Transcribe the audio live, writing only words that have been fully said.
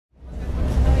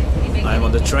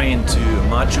on the train to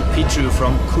Machu Picchu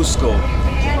from Cusco.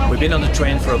 We've been on the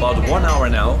train for about 1 hour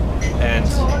now, and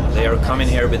they are coming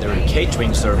here with their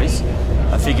catering service.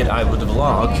 I figured I would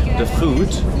vlog the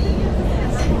food,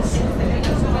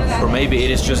 or maybe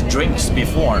it is just drinks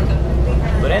before.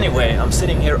 But anyway, I'm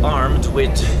sitting here armed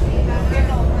with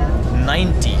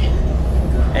 90.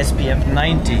 SPF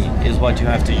 90 is what you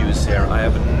have to use here. I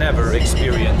have never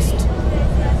experienced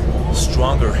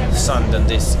stronger sun than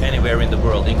this anywhere in the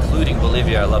world, including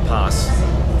Bolivia, La Paz.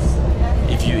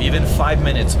 If you even 5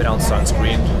 minutes without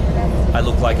sunscreen, I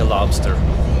look like a lobster.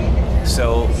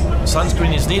 So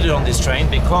sunscreen is needed on this train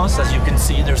because, as you can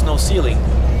see, there's no ceiling.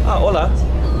 Ah, hola.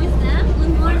 ¿Cómo está?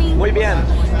 Good morning. Muy bien.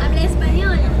 ¿Habla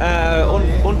español?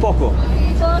 Un poco.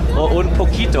 Or un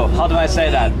poquito. How do I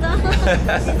say that?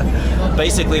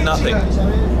 Basically nothing.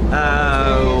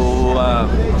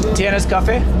 ¿Tienes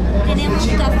café? Tenemos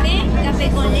café, café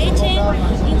con leche,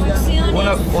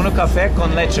 infusiones. Uno café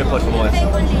con leche, por favor. Café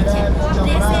con leche.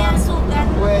 ¿Desea azúcar?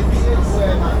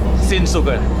 Sin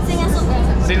azúcar. Sin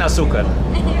azúcar. Sin azúcar.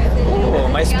 Oh,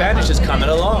 my Spanish is coming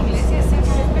along.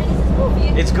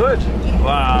 It's good.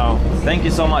 Wow. Thank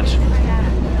you so much.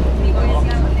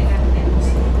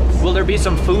 Will there be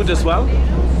some food as well?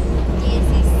 Yes,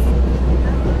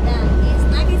 it's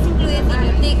not included in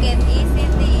your ticket.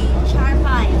 It's the char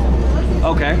pie.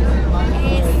 Okay.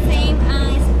 It's same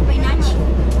as spinach.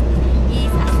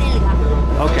 It's acelga.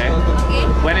 Okay. Okay?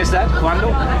 When is that? Cuando?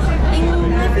 In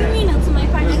a few minutes, my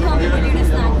partner comes with your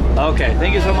snack. Okay.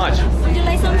 Thank you so much. Would you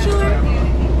like some sugar?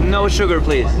 No sugar,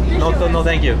 please. No,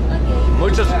 thank you.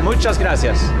 Okay. Muchas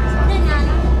gracias.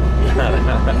 De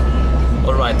nada.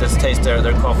 All right, let's taste their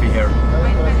coffee here.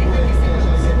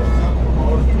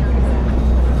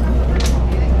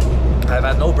 I've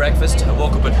had no breakfast. I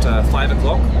woke up at 5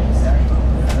 o'clock.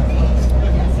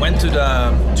 Went to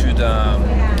the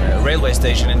railway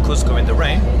station in Cusco in the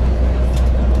rain,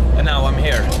 and now I'm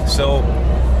here. So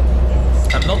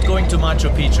I'm not going to Machu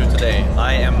Picchu today.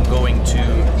 I am going to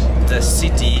the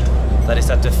city that is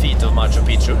at the feet of Machu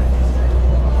Picchu.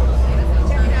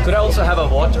 Could I also have a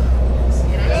water?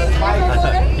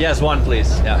 Yes, one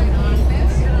please. Yeah.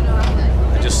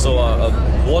 I just saw a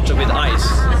water with ice.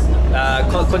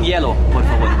 Con hielo, por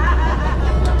favor.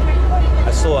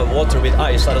 I saw a water with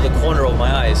ice out of the corner of my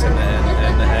eyes, and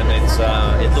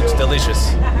it looks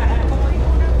delicious.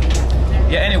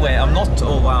 Yeah. Anyway, I'm not.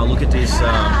 Oh wow! Look at this.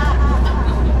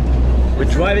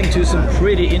 We're driving to some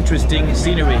pretty interesting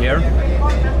scenery here,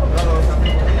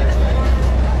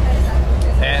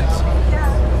 and.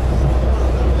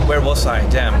 Where was I?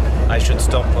 Damn! I should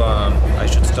stop.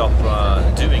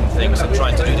 Doing things and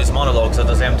trying to do these monologues at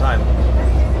the same time.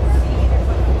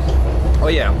 Oh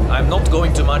yeah, I'm not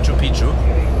going to Machu Picchu.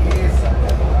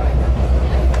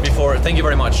 Thank you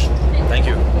very much. Thank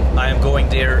you. I am going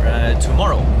there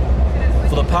tomorrow.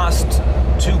 For the past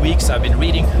 2 weeks, I've been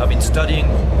reading. I've been studying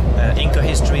Inca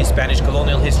history, Spanish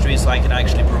colonial history, so I can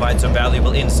actually provide some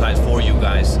valuable insight for you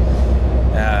guys.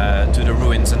 To the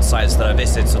ruins and sites that I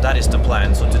visit, so that is the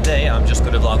plan. So today I'm just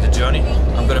going to vlog the journey.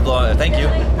 I'm going to vlog. Thank you.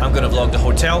 I'm going to vlog the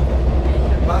hotel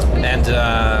and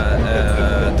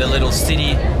the little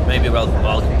city. Maybe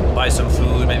I'll buy some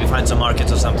food, maybe find some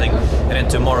markets or something, and then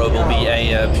tomorrow will be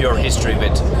a pure history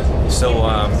bit. So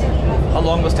how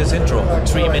long was this intro?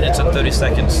 3 minutes and 30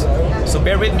 seconds. So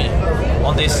bear with me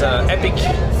on this epic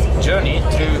journey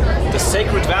through the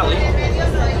sacred valley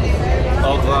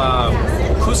of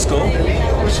Cusco,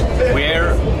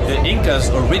 where the Incas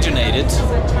originated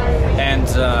and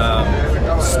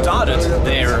started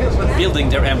building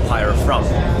their empire from.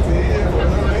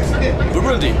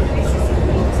 Burundi.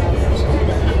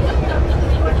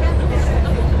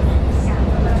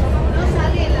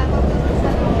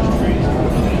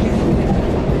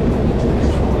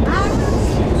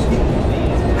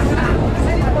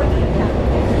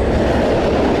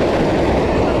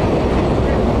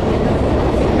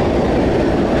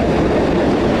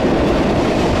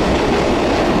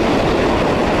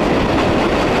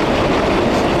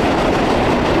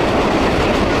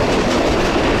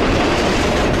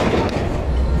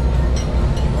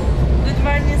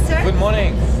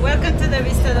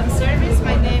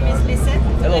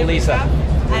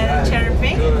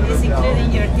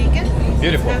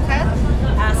 Beautiful.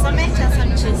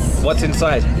 What's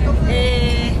inside?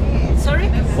 Sorry?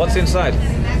 What's inside?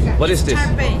 What is this?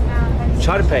 Charpey.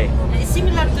 Charpey. It's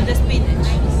similar to the spinach.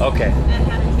 Okay.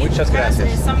 Muchas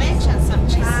gracias. Some eggs and some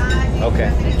cheese.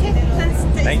 Okay.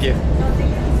 Thank you.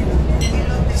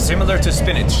 Similar to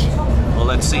spinach. Well,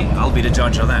 let's see. I'll be the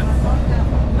judge of that.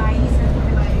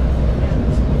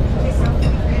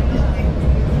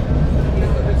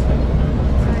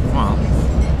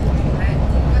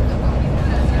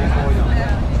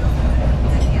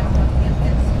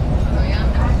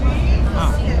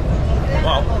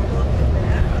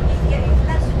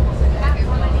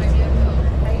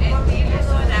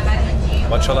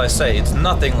 shall I say? It's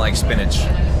nothing like spinach.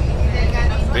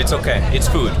 But it's okay. It's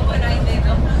food.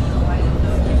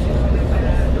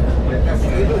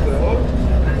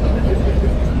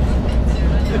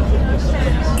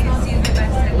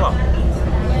 Well,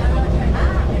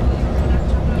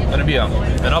 gonna be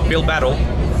an uphill battle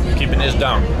keeping this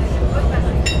down.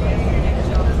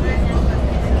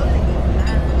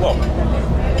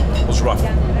 Whoa, it was rough.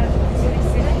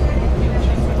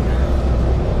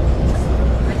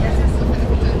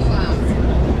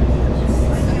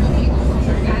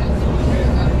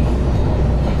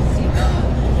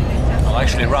 I'll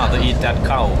actually rather eat that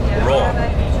cow raw.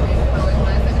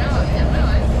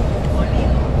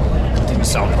 Didn't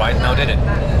sound right now, did it?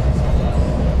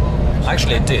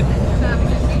 Actually, it did.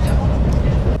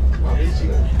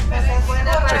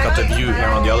 Check out the view here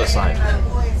on the other side.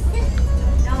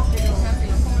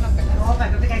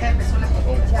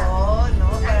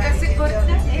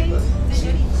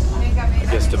 I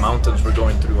guess the mountains we're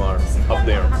going through are up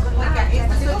there.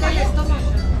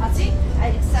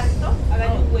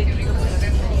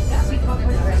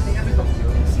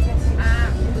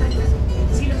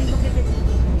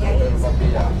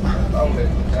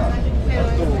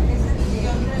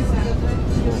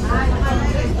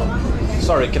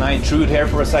 Sorry, can I intrude here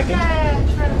for a second? I'm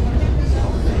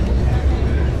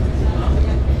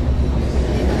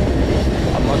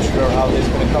not sure how this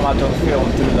is going to come out on film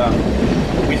through the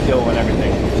window and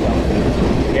everything. So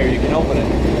here you can open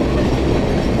it.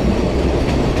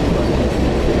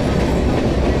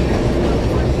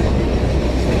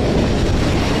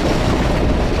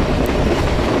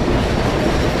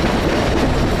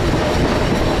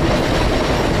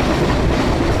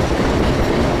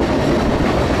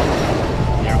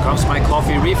 Comes my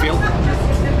coffee refill.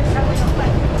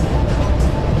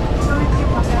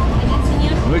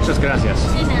 Muchas gracias.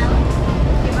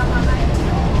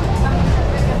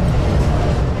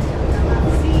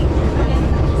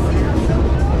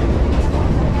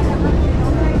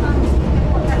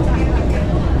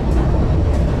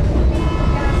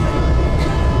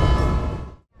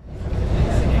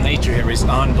 Nature here is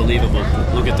unbelievable.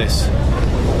 Look at this.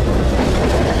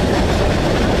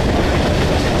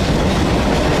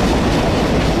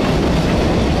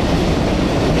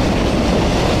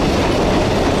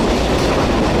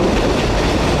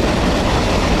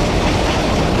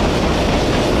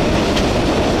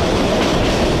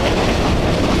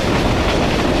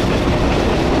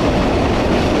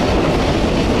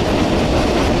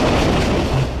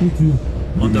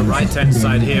 On the right-hand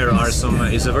side here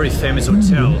is a very famous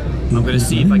hotel. I'm gonna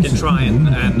see if I can try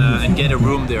and get a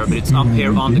room there, but it's up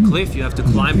here on the cliff. You have to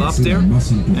climb up there,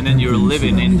 and then you're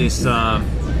living in this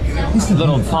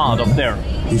little pod up there.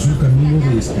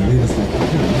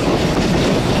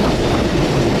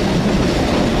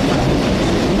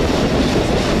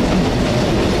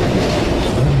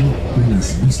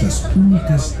 Unas vistas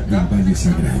únicas del Valle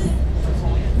Sagrado.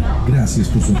 Gracias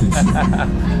por su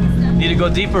atención. Need to go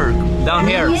deeper down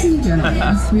here. Ladies and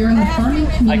gentlemen, we are in the farming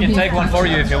community. I can take one for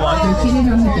you if you want.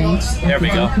 Located on the banks of There we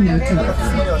the go. River.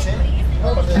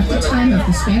 At the time of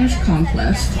the Spanish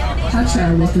conquest,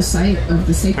 Pacha was the site of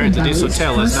the sacred Apparently this valleys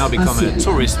hotel has now become a First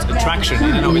tourist attraction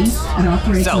in and of Currently, it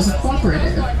operates itself. as a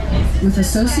cooperative, with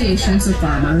associations of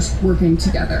farmers working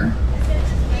together.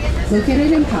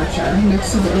 Located in Pacha,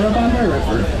 next to the Urubamba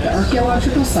River, the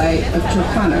archaeological site of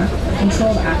Turkana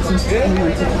controlled access to the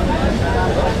winter.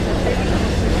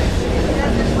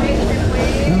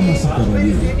 Damas y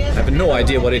caballeros, I have no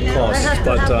idea what it costs,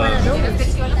 but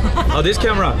oh, this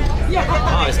camera.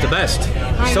 Ah, it's the best.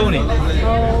 Sony.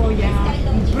 Oh yeah.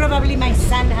 Probably my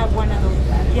son have one of those.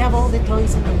 He have all the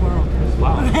toys in the world.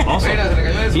 Wow, awesome.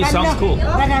 He sounds cool.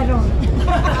 But I don't.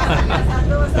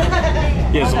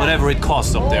 Yes, whatever it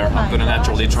costs up there, I'm gonna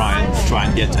naturally try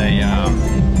and get a.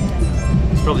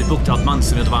 It's probably booked out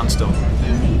months in advance though.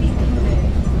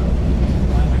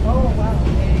 Oh wow.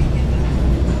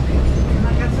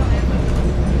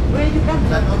 Where you come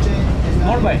from?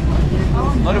 Norway.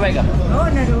 Noruega. Oh,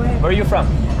 Norway. Where are you from?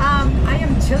 I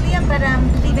am Chilean, but I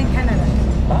live in Canada.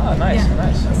 Ah, nice, Yeah.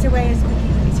 nice. That's the way I speak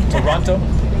English. Toronto?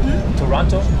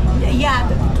 Toronto? Yeah,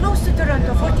 close to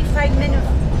Toronto, 45 minutes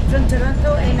from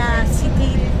Toronto in a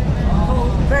city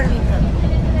called Burlington.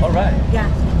 All right. Yeah.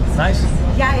 Nice.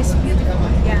 Yeah, it's beautiful.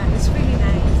 Yeah, it's really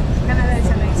nice. Canada is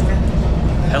a nice country.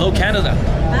 Hello, Canada.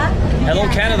 Huh? Hello,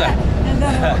 Yeah. Canada.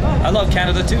 Hello. I love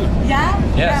Canada too. Yeah?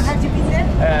 Yes. Yeah, have you been there?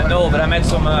 No, but I met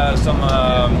some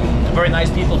very nice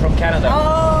people from Canada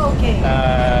Oh, okay.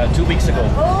 2 weeks ago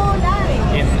Oh,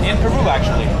 nice. in Peru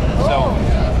actually.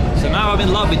 So now I'm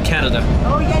in love with Canada.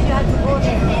 Oh, yeah, you have to go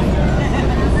there.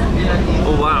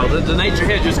 Oh wow, the nature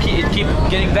here just keep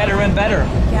getting better and better.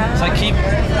 Yeah. So I keep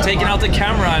taking out the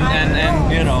camera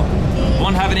and you know,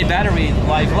 won't have any battery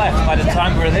life left by the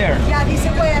time we're there. Yeah, this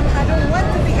is why I don't want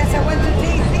to, because I want to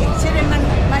take picture in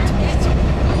Machu Picchu.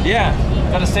 Yeah,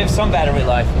 gotta save some battery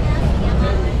life.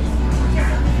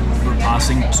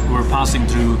 We're passing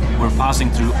through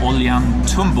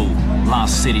Ollantaytambo,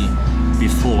 last city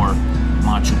before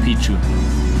Machu Picchu.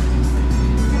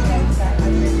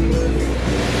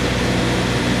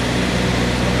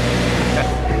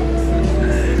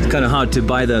 It's kind of hard to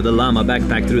buy the llama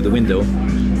backpack through the window,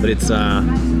 but it's I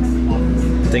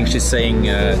think she's saying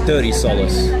 30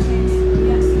 soles.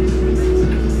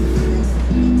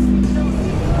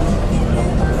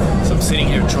 So I'm sitting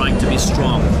here trying to be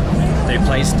strong. They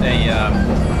placed a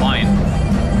wine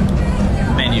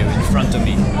menu in front of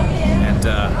me, and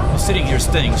I'm sitting here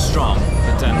staying strong,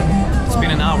 but then it's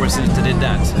been an hour since they did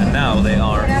that, and now they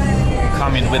are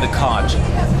coming with a cart,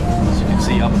 as you can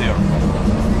see up there.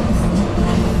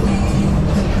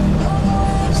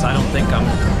 So I don't think I'm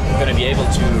going to be able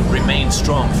to remain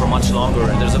strong for much longer,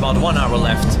 and there's about 1 hour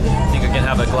left. I think I can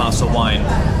have a glass of wine,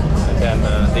 and then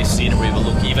this scenery will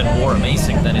look even more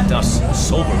amazing than it does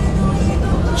sober.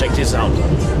 Check this out.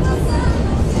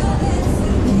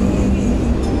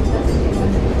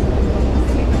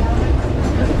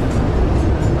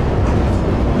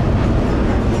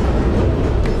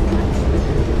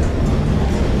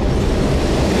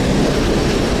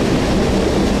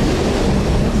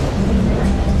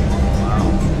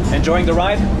 Wow. Enjoying the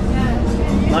ride?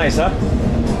 Yeah. Nice, huh?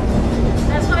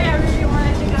 That's why I really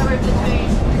wanted to go with the train.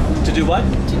 To do what?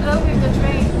 To go with the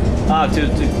train. Ah, to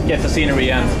get the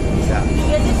scenery and... Yeah.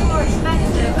 Because it's more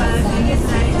expensive, I guess I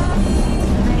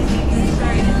think it's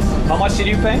very nice. How much did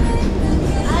you pay? I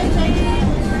paid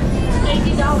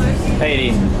 $80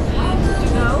 80. to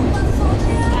go.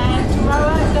 And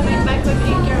tomorrow I'm coming back with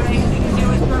Inca because there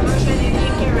was promotion in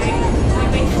Inca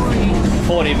I paid 40.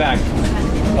 40 back.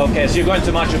 Okay, so you're going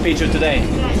to Machu Picchu today?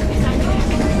 Yeah,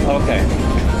 exactly. Okay. It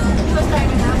was time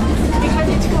enough. Because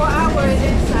it's 4 hours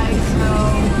inside, so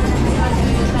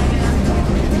it was time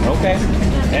enough. Okay.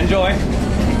 Enjoy.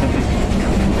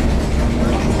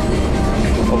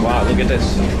 Oh wow, look at this.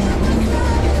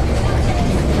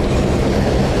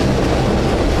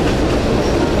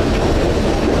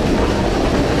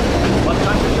 What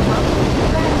country are you from?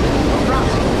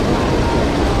 France.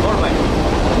 Norway.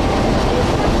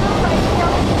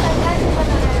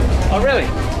 Oh really?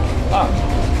 Ah.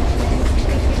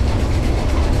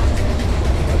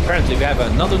 Apparently we have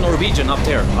another Norwegian up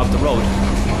there, up the road.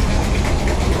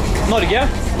 Norge?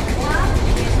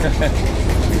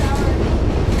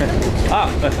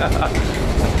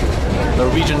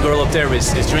 Norwegian girl up there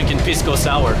is drinking pisco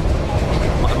sour.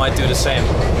 I might do the same.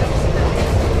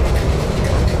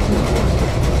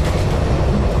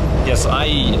 Yes, I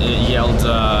yelled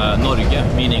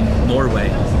Norge, meaning Norway.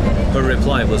 Her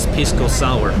reply was pisco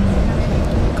sour.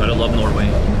 Gotta love Norway.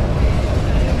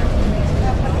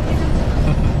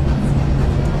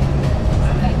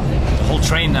 The whole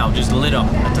train now just lit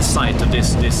up at the sight of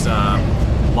this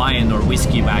wine or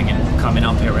whiskey wagon coming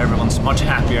up here. Everyone's much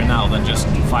happier now than just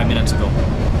 5 minutes ago,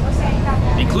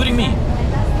 including me.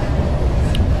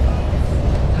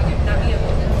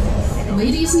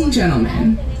 Ladies and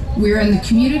gentlemen, we're in the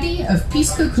community of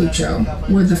Pisco Cucho,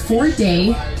 where the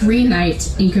 4-day,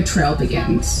 3-night Inca Trail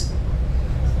begins.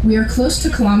 We are close to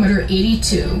kilometer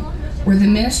 82, where the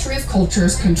Ministry of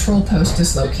Culture's control post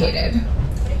is located.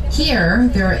 Here,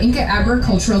 there are Inca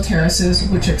agricultural terraces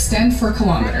which extend for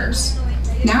kilometers.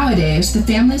 Nowadays, the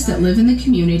families that live in the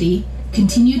community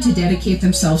continue to dedicate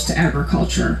themselves to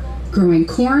agriculture, growing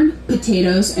corn,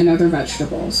 potatoes, and other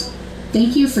vegetables.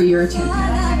 Thank you for your attention.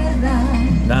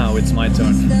 Now it's my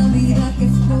turn.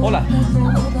 Hola.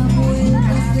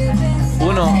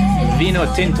 Uno vino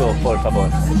tinto, por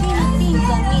favor.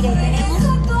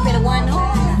 Peruano.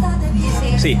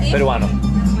 Sí, peruano.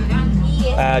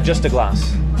 Just a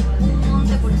glass.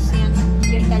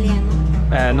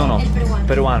 No,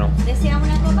 peruano. ¿Desea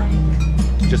una copa?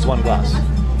 Just one glass.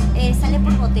 Sale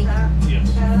por botella.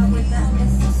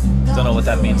 Don't know what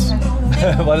that means.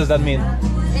 What does that mean?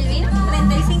 ¿El vino?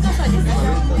 35 soles.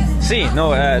 Sí,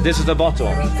 no, this is the bottle.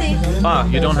 Sí. Ah,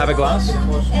 you don't have a glass?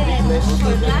 Por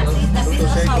glass está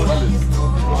 5 soles.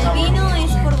 El vino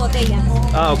es por botella.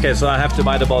 Ah, okay, so I have to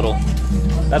buy the bottle.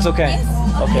 That's okay. Yes,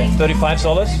 Okay, 35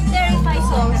 soles? 35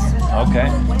 soles. Okay.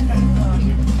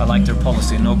 I like their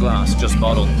policy, no glass, just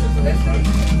bottle.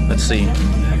 Let's see.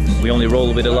 We only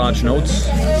roll with the large notes.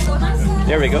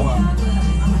 There we go.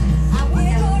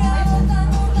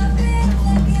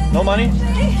 No money?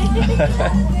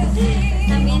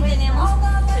 También tenemos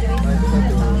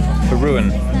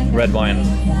Peruvian red wine.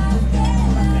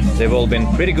 They've all been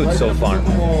pretty good so far.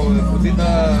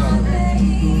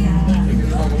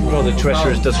 What other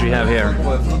treasures does she have here?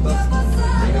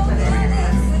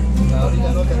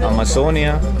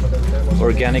 Amazonia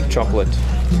organic chocolate.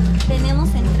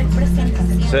 Tenemos en 3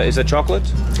 presentaciones. Is it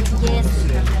chocolate? Yes.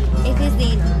 It is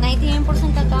the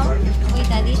 99% cacao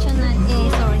with additional,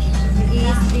 is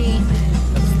the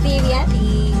stevia,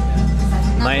 the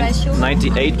natural sugar.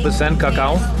 98%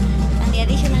 cacao. And the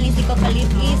additional is the coca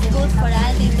leaf is good for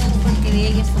adults porque de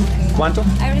ellos son. ¿Cuánto?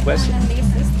 I Pues? recommend this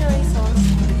is 30 soles.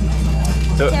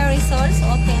 30 soles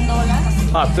or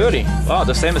 $10. Ah, 30. Oh,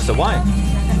 the same as the wine.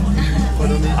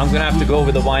 I'm gonna have to go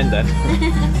with the wine then.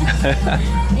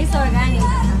 It's organic.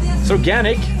 It's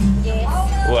organic? Yes.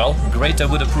 Well, great, I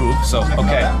would approve. So,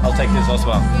 okay, I'll take this as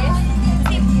well.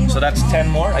 Yes. So that's 10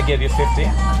 more, I gave you 50.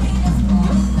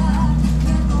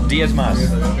 10 más.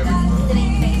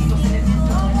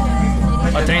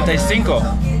 35.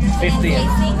 15.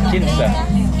 15.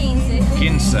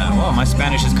 15. Oh, my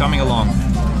Spanish is coming along.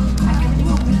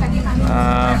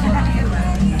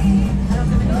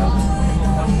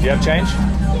 Do you have change?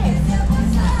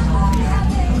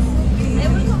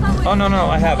 Oh, no,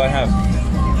 I have.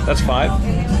 That's 5.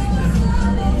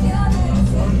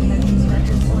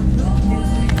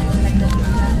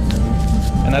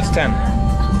 And that's 10.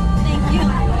 Thank you.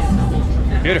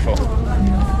 Beautiful.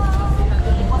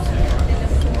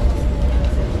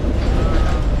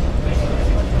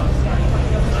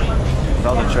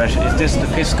 Another treasure. Is this the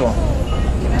pisco?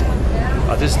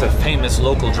 This is the famous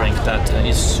local drink that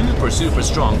is super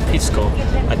strong, pisco.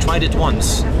 I tried it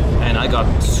once and I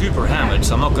got super hammered,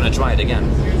 so I'm not going to try it again.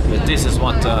 But this is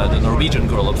what the Norwegian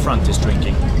girl up front is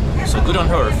drinking. So good on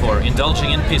her for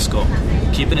indulging in pisco,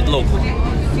 keeping it local.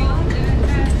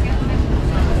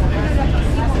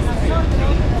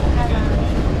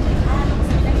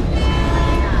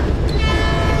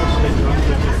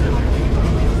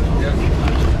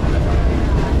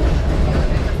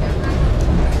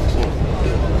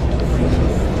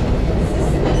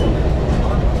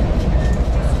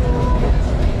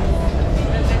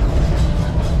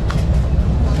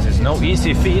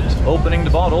 Easy feat opening the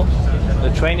bottle.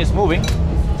 The train is moving.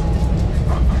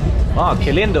 Ah,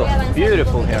 que lindo.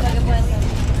 Beautiful here.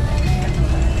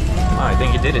 Ah, I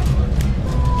think you did it.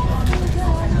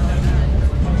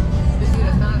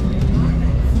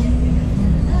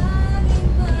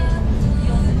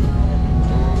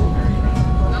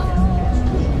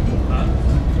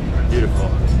 Beautiful.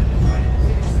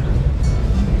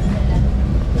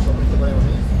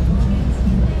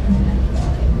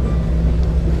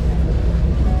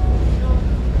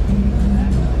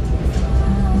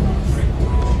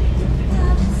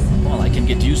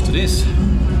 Get used to this.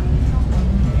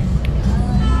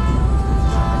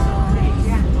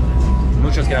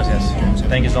 Muchas gracias.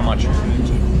 Thank you so much.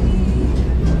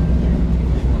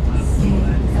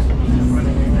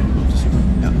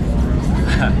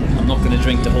 I'm not going to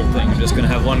drink the whole thing. I'm just going to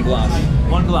have one glass.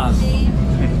 One glass.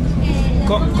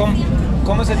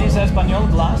 ¿Cómo se dice en español?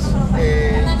 Glass?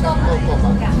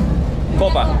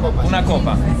 Copa. Una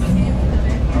copa.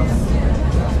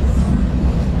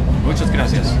 Muchas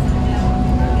gracias.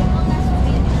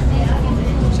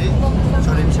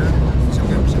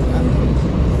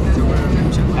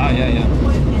 Ah, yeah.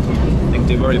 I think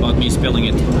they worry about me spilling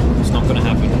it. It's not gonna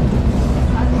happen.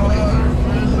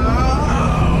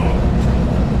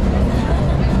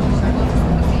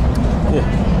 Cool.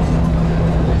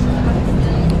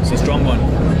 It's a strong one.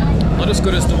 Not as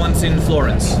good as the ones in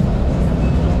Florence.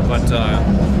 But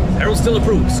Harold still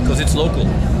approves, because it's local.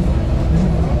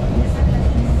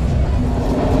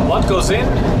 What goes in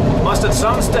must at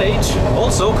some stage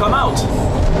also come out.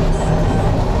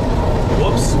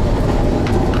 Whoops.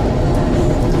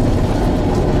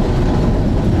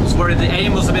 I was worried the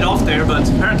aim was a bit off there, but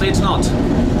apparently it's not.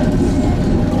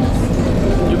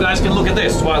 You guys can look at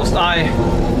this whilst I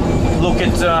look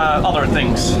at other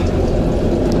things.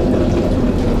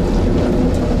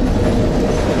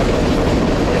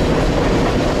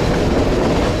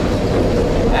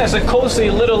 Yeah, it's a cozy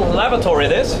little lavatory,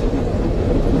 this.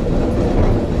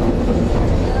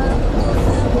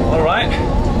 Alright,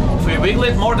 if we wiggle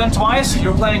it more than twice,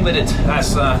 you're playing with it,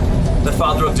 as the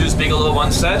father of Deuce Bigelow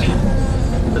once said.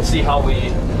 Let's see how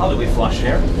do we flush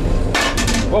here.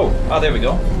 Whoa, oh, there we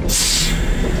go.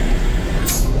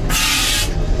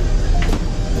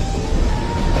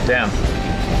 Damn.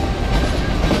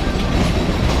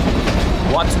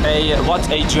 What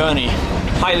a journey.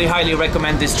 Highly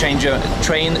recommend this train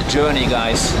journey,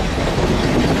 guys.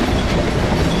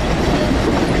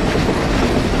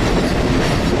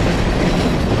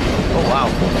 Oh wow.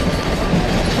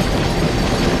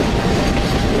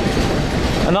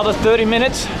 Another 30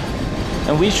 minutes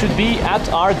and we should be at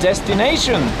our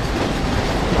destination.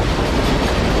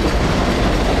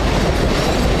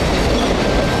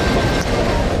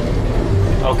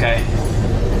 Okay,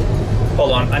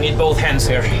 hold on, I need both hands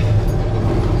here.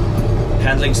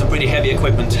 Handling some pretty heavy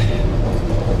equipment.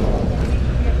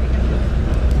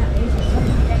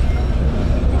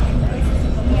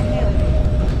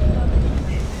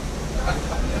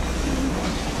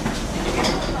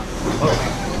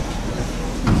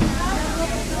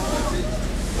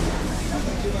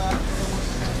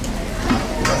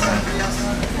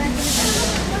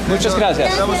 Muchas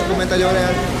gracias.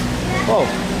 Oh.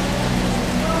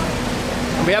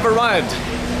 We have arrived.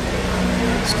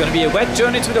 It's gonna be a wet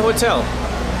journey to the hotel.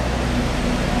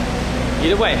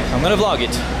 Either way, I'm gonna vlog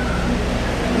it.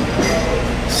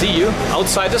 See you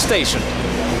outside the station.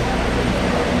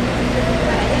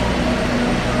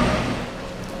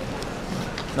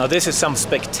 Now this is some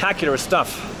spectacular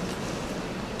stuff.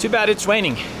 Too bad it's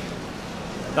raining.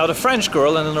 Now the French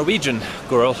girl and the Norwegian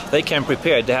girl, they came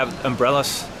prepared. They have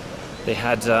umbrellas, they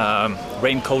had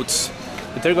raincoats,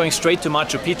 but they're going straight to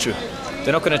Machu Picchu.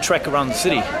 They're not going to trek around the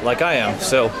city like I am,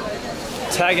 so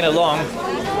tagging along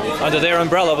under their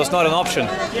umbrella was not an option.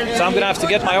 So I'm going to have to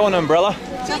get my own umbrella.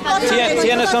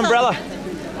 Tienes umbrella?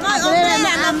 No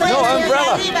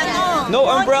umbrella. No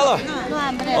umbrella.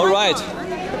 All right.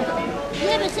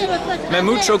 Me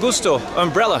mucho gusto.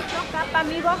 Umbrella.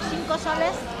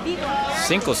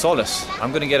 5 soles.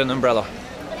 I'm going to get an umbrella.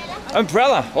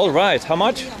 Umbrella. All right. How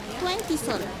much? 20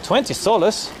 soles. 20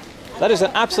 soles? That is an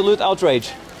absolute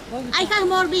outrage. I have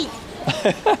more big.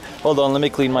 Hold on, let me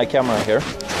clean my camera here. I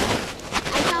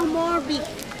have more big.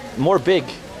 More big?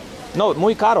 No,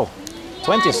 muy caro.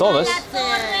 20 soles.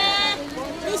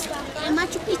 This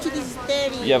Machu Picchu is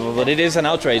 30. Yeah, but it is an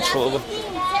outrage.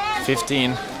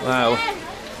 15. Wow.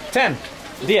 10.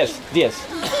 10. 15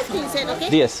 cent, okay?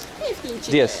 10. 15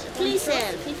 cheap. 10. Please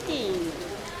sell 15.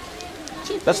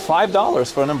 Cheap. That's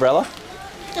 $5 for an umbrella.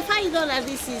 The $5,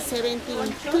 this is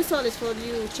 17. 2 soles for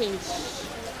you change.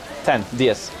 10.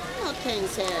 10. No, 10,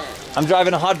 sir. I'm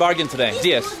driving a hard bargain today.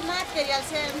 10. Good material,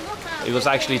 sir. No problem. It was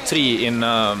actually 3 in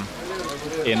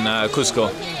Cusco.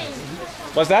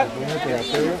 What's that?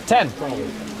 10. 10.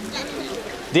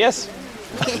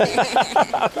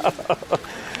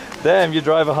 Damn, you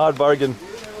drive a hard bargain.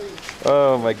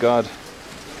 Oh my god.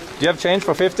 Do you have change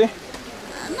for 50?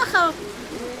 No have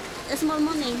small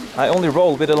money. I only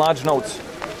roll with the large notes.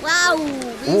 Wow.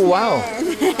 Oh wow.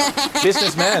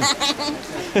 Businessman.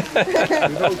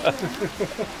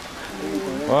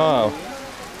 Wow.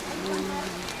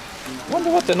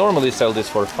 Wonder what they normally sell this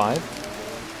for. 5?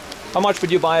 How much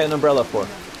would you buy an umbrella for?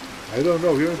 I don't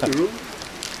know, here in Peru.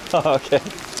 Okay.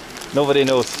 Nobody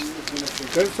knows.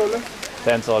 10 soles?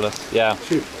 10 soles, yeah.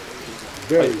 Cheap.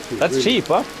 Very cheap. That's really. cheap,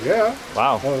 huh? Yeah.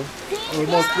 Wow.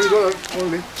 Almost $3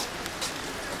 only.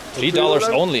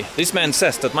 $3 only. This man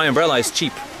says that my umbrella is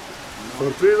cheap. For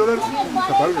 $3, it's a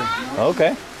bargain.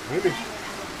 Okay. Really?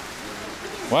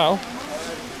 Well,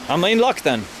 I'm in luck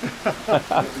then.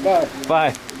 Bye.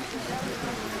 Bye.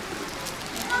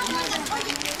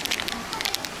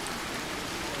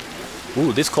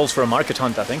 Ooh, this calls for a market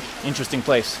hunt, I think. Interesting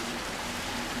place.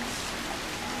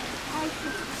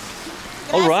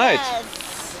 All right.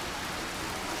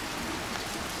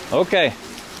 Okay.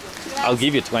 I'll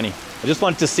give you 20. I just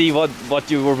wanted to see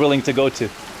what you were willing to go to.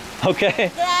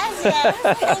 Okay.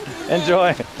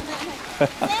 Enjoy.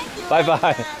 Bye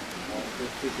bye.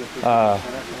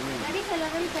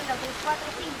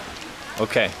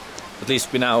 Okay. At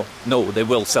least we now know they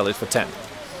will sell it for 10.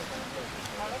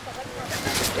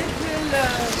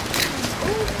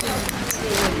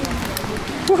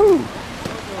 Woohoo!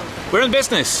 We're in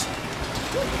business.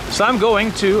 So I'm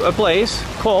going to a place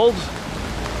called...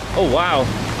 Oh wow.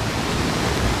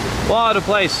 What a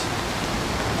place.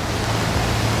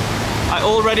 I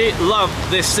already love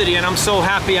this city and I'm so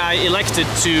happy I elected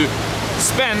to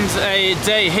spend a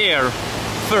day here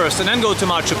first and then go to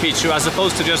Machu Picchu as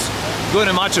opposed to just going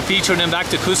to Machu Picchu and then back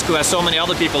to Cusco as so many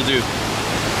other people do.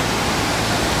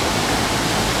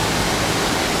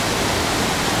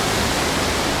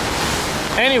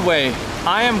 Anyway,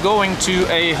 I am going to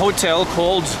a hotel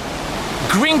called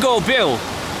Gringo Bill,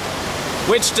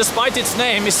 which despite its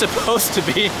name is supposed to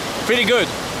be pretty good.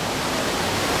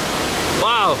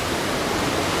 Wow.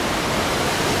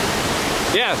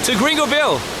 Yeah, to Gringo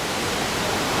Bill.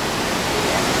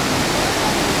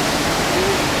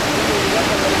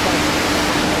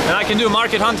 And I can do a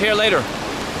market hunt here later.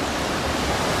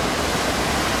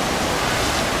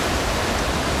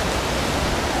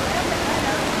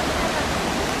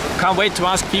 Can't wait to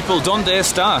ask people, ¿Dónde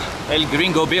está el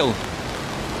Gringo Bill?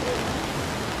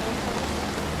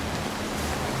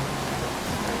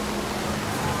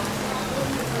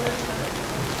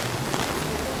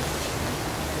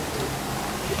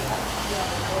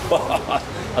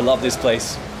 I love this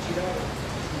place.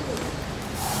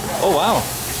 Oh wow.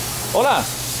 Hola.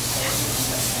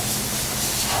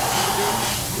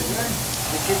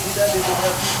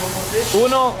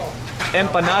 Uno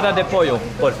empanada de pollo,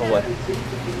 por favor.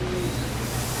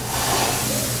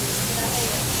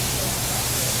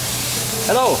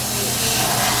 Hello.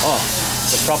 Oh,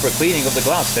 the proper cleaning of the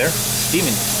glass there.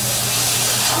 Steaming.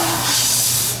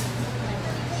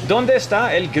 ¿Dónde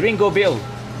está el Gringo Bill?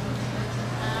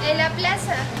 En la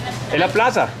plaza. ¿En la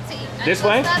plaza? Sí. This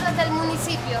way? Del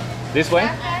municipio. This way?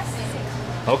 Paracas,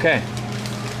 sí. Okay.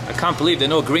 I can't believe they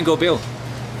know Gringo Bill.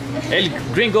 El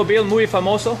Gringo Bill muy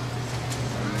famoso.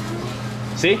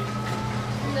 ¿Sí?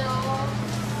 No.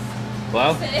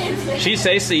 Well, she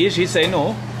says sí, she say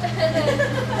no.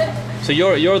 So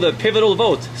you're the pivotal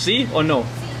vote, sí or no?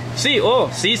 Sí, oh,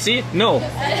 sí, no.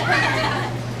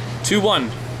 2-1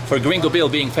 for Gringo Bill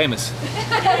being famous.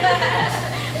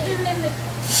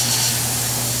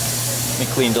 Let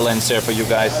me clean the lens there for you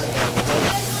guys.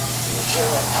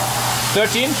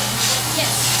 13?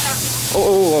 Yes.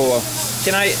 Oh.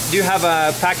 Do you have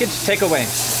a package? Take away.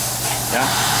 Yeah.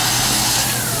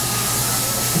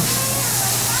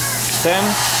 10,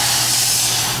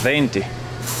 20.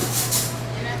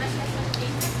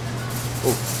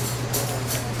 Oh.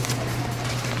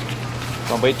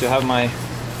 Can't wait to have my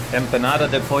empanada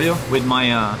de pollo with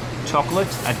my chocolate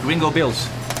at Gringo Bill's.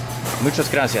 Muchas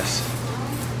gracias.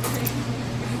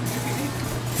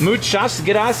 Muchas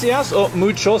gracias or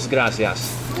muchos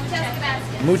gracias? Muchas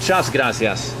gracias. Muchas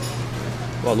gracias.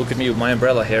 Well, look at me with my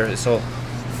umbrella here. It's all...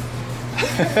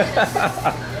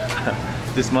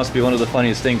 This must be one of the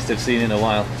funniest things they've seen in a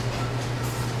while.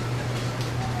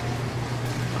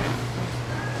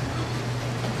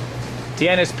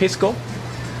 ¿Tienes pisco?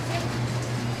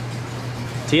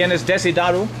 ¿Tienes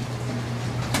desidaru?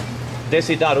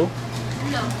 Desidaru?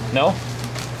 No. No?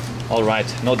 All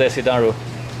right, no desidaru.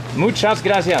 Muchas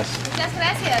gracias. Muchas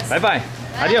gracias. Bye bye.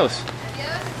 Adios.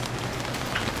 Adiós.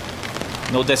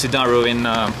 No desidaru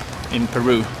in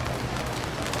Peru.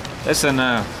 That's an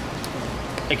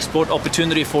export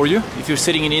opportunity for you if you're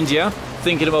sitting in India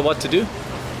thinking about what to do.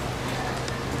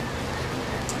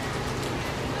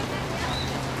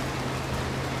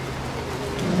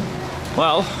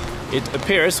 Well, it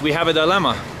appears we have a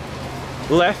dilemma.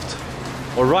 Left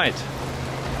or right?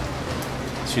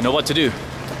 So you know what to do.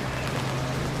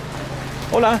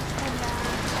 Hola.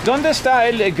 ¿Dónde está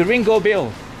el Gringo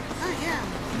Bill? Ah, yeah.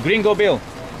 Gringo Bill.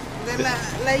 De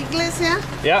la iglesia.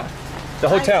 Yeah. The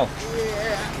hotel.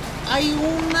 Hay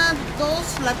una,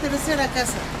 dos, la tercera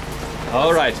casa.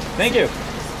 All right. Thank you.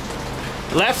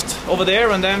 Left over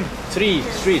there and then 3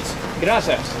 streets.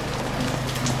 Gracias.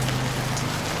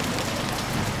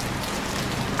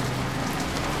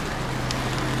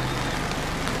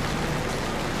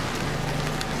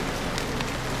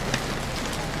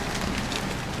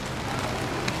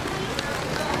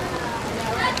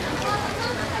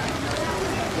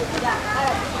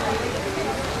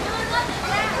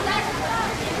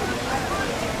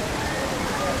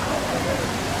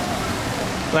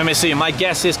 Let me see, my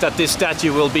guess is that this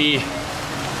statue will be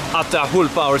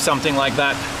Atahualpa or something like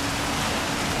that.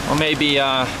 Or maybe,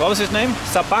 what was his name?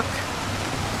 Sapak?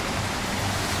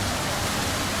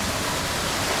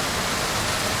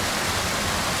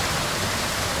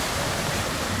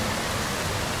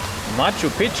 Machu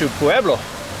Picchu Pueblo.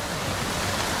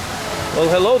 Well,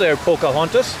 hello there,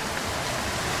 Pocahontas.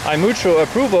 I mucho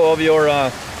approval of your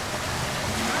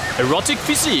erotic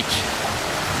physique.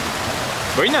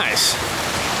 Very nice.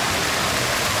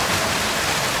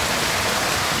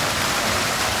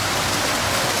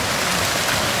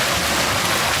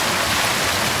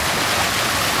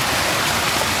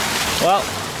 Well,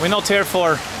 we're not here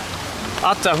for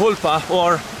Atahualpa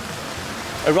or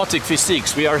erotic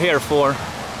physiques. We are here for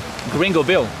Gringo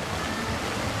Bill.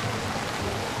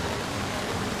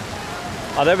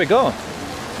 Oh, there we go.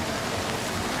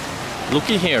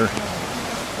 Looky here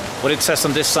what it says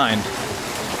on this sign.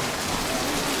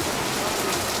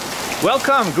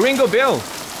 Welcome, Gringo Bill.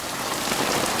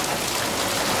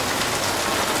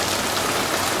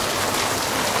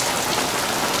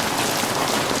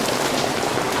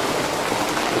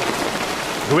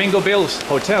 Gringo Bill's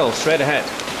Hotel, straight ahead.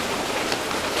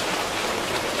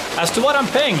 As to what I'm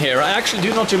paying here, I actually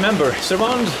do not remember. It's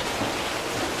around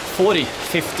 40,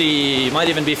 50, might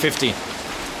even be 50,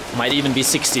 might even be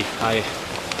 60. I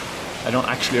don't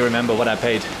actually remember what I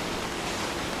paid.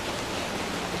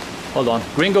 Hold on,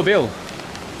 Gringo Bill.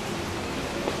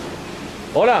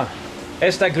 Hola,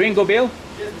 ¿está Gringo Bill?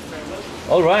 Yes, Mr.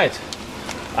 Will. All right.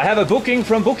 I have a booking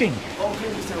from Booking. Okay,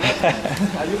 Mr. Will.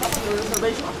 You have a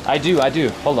reservation? I do.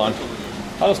 Hold on.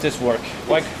 How does this work?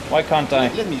 Why can't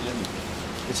I? Let me.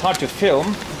 It's hard to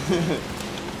film.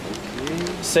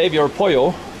 Save your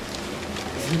pollo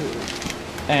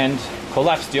and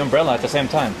collapse the umbrella at the same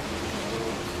time.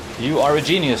 You are a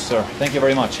genius, sir. Thank you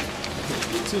very much.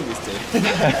 You too, mister.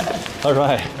 All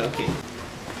right. Okay.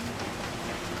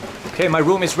 Okay, my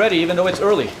room is ready even though it's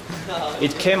early.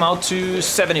 It came out to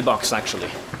 $70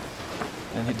 actually.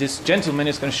 And this gentleman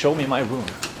is going to show me my room.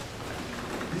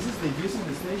 This is the using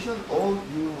destination. All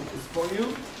is for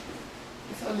you.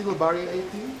 It's a little variety.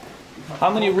 How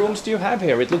many rooms do you have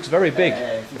here? It looks very big.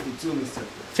 52, mister.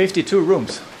 52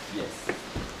 rooms. Yes.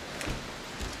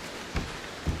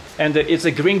 And it's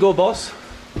a gringo boss?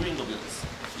 Gringo bills.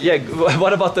 Yeah,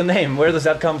 what about the name? Where does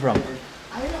that come from?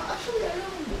 I don't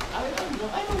know.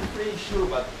 I'm not pretty sure,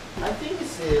 but I think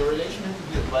it's a relation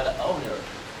by the owner.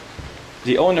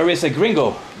 The owner is a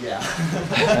gringo. Yeah.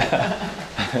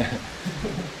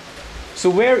 So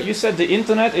where, you said the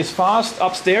internet is fast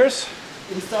upstairs?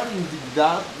 It's starting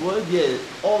that way, yeah.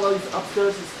 All of this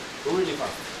upstairs is really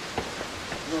fast.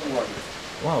 Don't worry.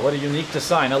 Wow, what a unique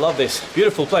design. I love this.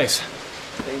 Beautiful place.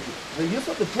 Thank you. The use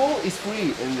of the pool is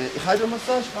free, and the hydro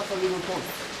massage has a little cost.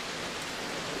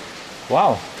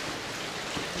 Wow.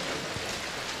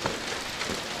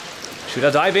 Should I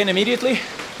dive in immediately?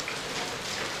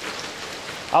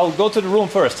 I'll go to the room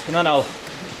first, and then I'll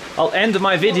end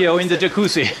my video in the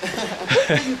jacuzzi.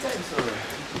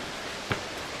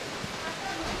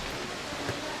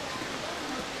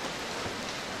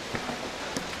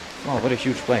 Wow, what a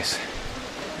huge place.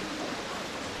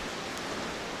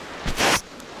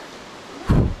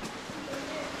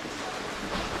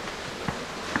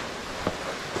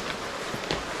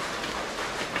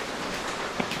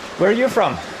 Where are you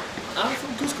from? I'm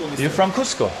from Cusco, mister. You're from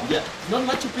Cusco? Yeah. Not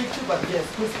Machu Picchu, but yes,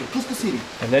 Cusco. Cusco City.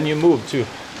 And then you moved to...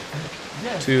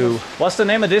 Yes, what's the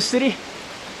name of this city?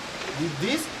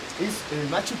 This is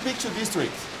Machu Picchu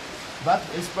district, but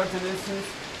it's pertences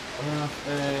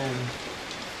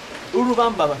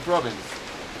Urubamba province.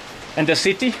 And the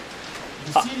city?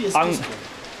 The city is Cusco.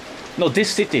 No, this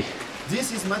city.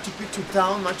 This is Machu Picchu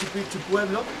town, Machu Picchu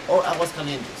pueblo, or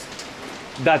Aguascalientes.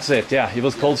 That's it, yeah. It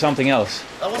was called something else.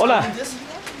 Hola.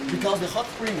 Because the hot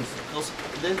springs, because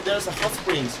there's a hot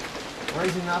springs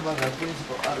rising up at the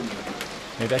principal army.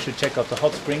 Maybe I should check out the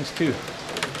hot springs too.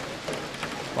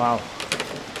 Wow.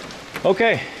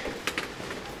 Okay.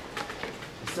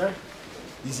 Sir,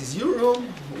 this is your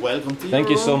room. Welcome to your Thank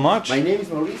you room. so much. My name is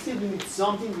Mauricio. If you need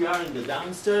something, we are in the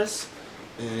downstairs.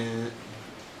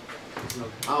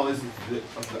 Oh, this is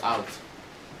the out.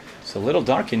 It's a little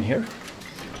dark in here.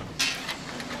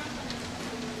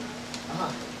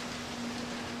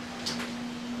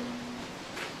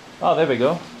 Oh, there we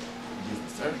go.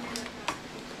 Yes, sir.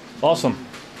 Awesome.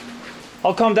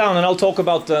 I'll come down and I'll talk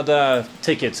about the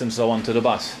tickets and so on to the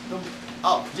bus.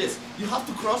 Oh, yes. You have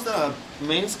to cross the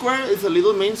main square. It's a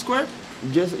little main square.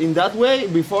 Just in that way,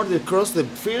 before they cross the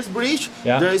first bridge,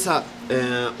 yeah. There is a...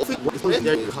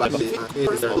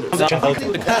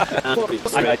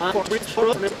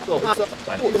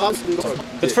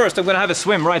 But first, I'm going to have a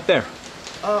swim right there.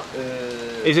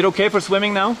 Is it okay for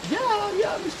swimming now?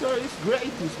 Yeah, mister, it's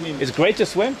great to swim. It's great to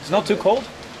swim? It's not too cold?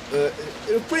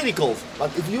 It's pretty cold,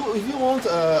 but if you want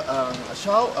a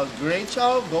shower, a great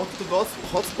shower, go to the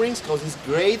hot springs because it's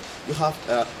great. You have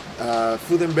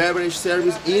food and beverage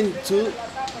service into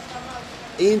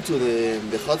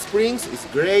the hot springs. It's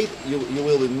great. You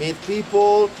will meet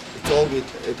people. It's all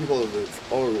with people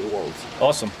of all over the world.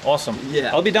 Awesome, awesome.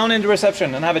 Yeah. I'll be down in the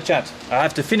reception and have a chat. I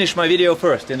have to finish my video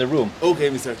first in the room. Okay,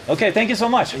 mister. Okay, thank you so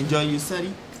much. Enjoy your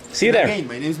study. See you there. Again,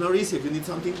 my name is Mauricio. If you need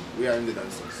something, we are in the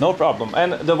downstairs. No problem.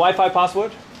 And the Wi-Fi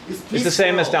password? It's the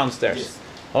same as downstairs. Yes.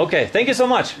 Okay, thank you so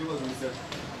much. You're welcome, mister.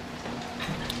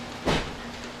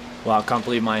 Wow, I can't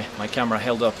believe my camera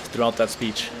held up throughout that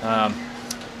speech. Yeah,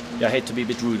 I hate to be a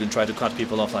bit rude and try to cut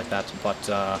people off like that,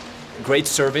 but great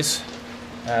service.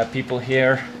 People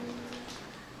here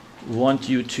want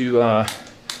you to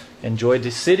enjoy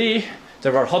the city.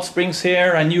 There are hot springs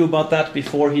here. I knew about that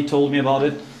before he told me about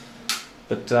it.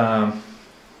 But,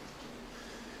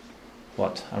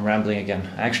 what? I'm rambling again.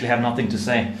 I actually have nothing to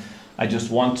say. I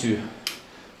just want to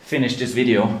finish this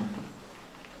video.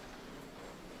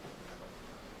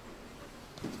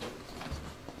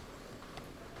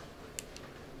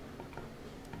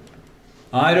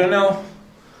 I don't know.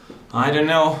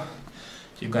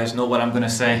 You guys know what I'm gonna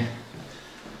say.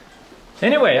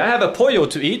 Anyway, I have a pollo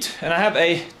to eat and I have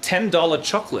a $10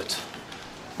 chocolate.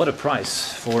 What a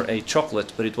price for a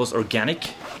chocolate, but it was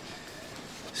organic.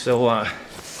 So,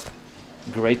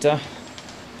 Greta,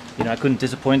 you know, I couldn't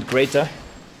disappoint Greta.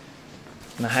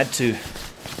 And I had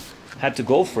to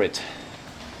go for it.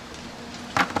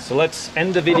 So let's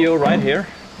end the video right here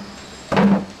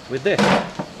with this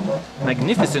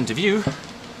magnificent view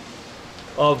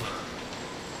of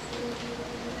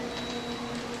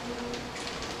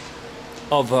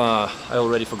I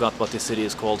already forgot what this city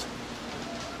is called.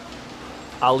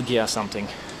 Algia something.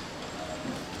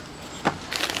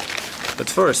 But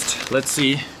first, let's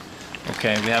see.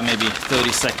 Okay, we have maybe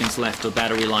 30 seconds left of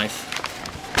battery life.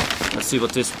 Let's see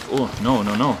what this... Oh,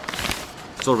 no.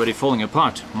 It's already falling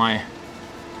apart. My...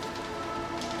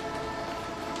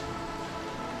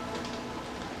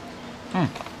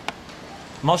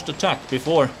 Must attack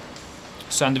before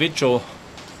sandwicho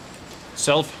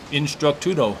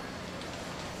self-instructudo.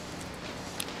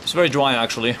 It's very dry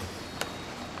actually.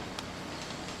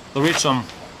 There is some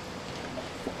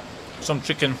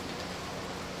chicken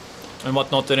and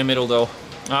whatnot in the middle though.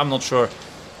 I'm not sure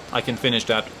I can finish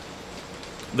that.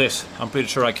 This, I'm pretty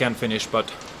sure I can finish,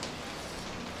 but...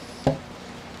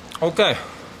 Okay.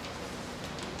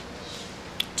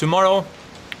 Tomorrow,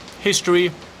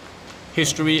 history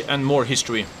and more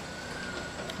history.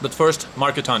 But first,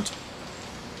 market hunt.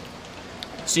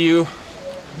 See you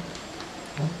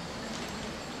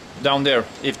down there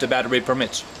if the battery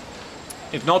permits.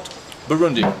 If not,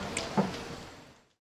 Burundi.